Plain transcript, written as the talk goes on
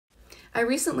I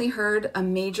recently heard a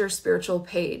major spiritual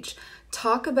page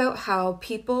talk about how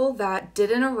people that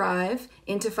didn't arrive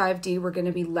into 5D were going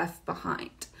to be left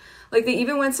behind. Like they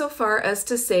even went so far as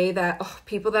to say that,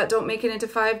 people that don't make it into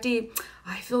 5D,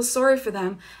 I feel sorry for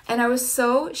them. And I was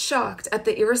so shocked at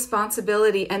the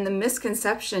irresponsibility and the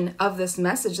misconception of this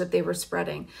message that they were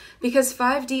spreading. Because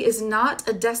 5D is not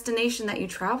a destination that you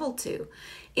travel to.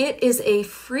 It is a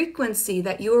frequency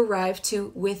that you arrive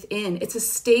to within. It's a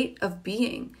state of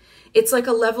being. It's like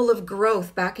a level of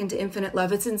growth back into infinite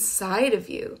love. It's inside of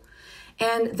you.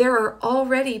 And there are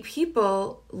already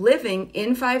people living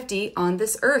in 5D on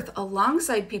this earth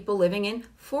alongside people living in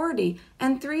 4D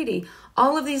and 3D.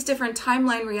 All of these different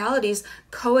timeline realities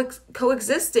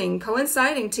coexisting,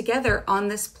 coinciding together on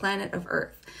this planet of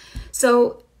Earth.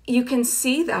 So you can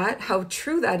see that, how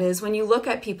true that is when you look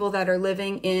at people that are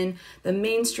living in the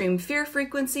mainstream fear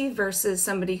frequency versus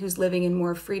somebody who's living in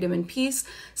more freedom and peace,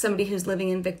 somebody who's living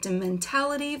in victim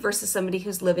mentality versus somebody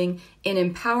who's living in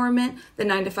empowerment, the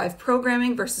 9-to-5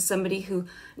 programming versus somebody who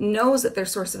knows that their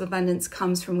source of abundance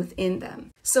comes from within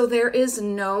them. So there is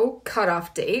no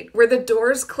cutoff date where the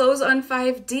doors close on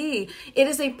 5D. It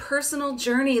is a personal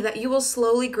journey that you will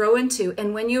slowly grow into.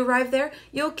 And when you arrive there,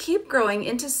 you'll keep growing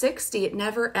into 60. It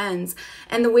never ends.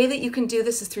 And the way that you can do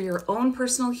this is through your own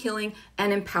personal healing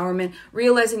and empowerment,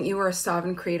 realizing you are a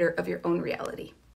sovereign creator of your own reality.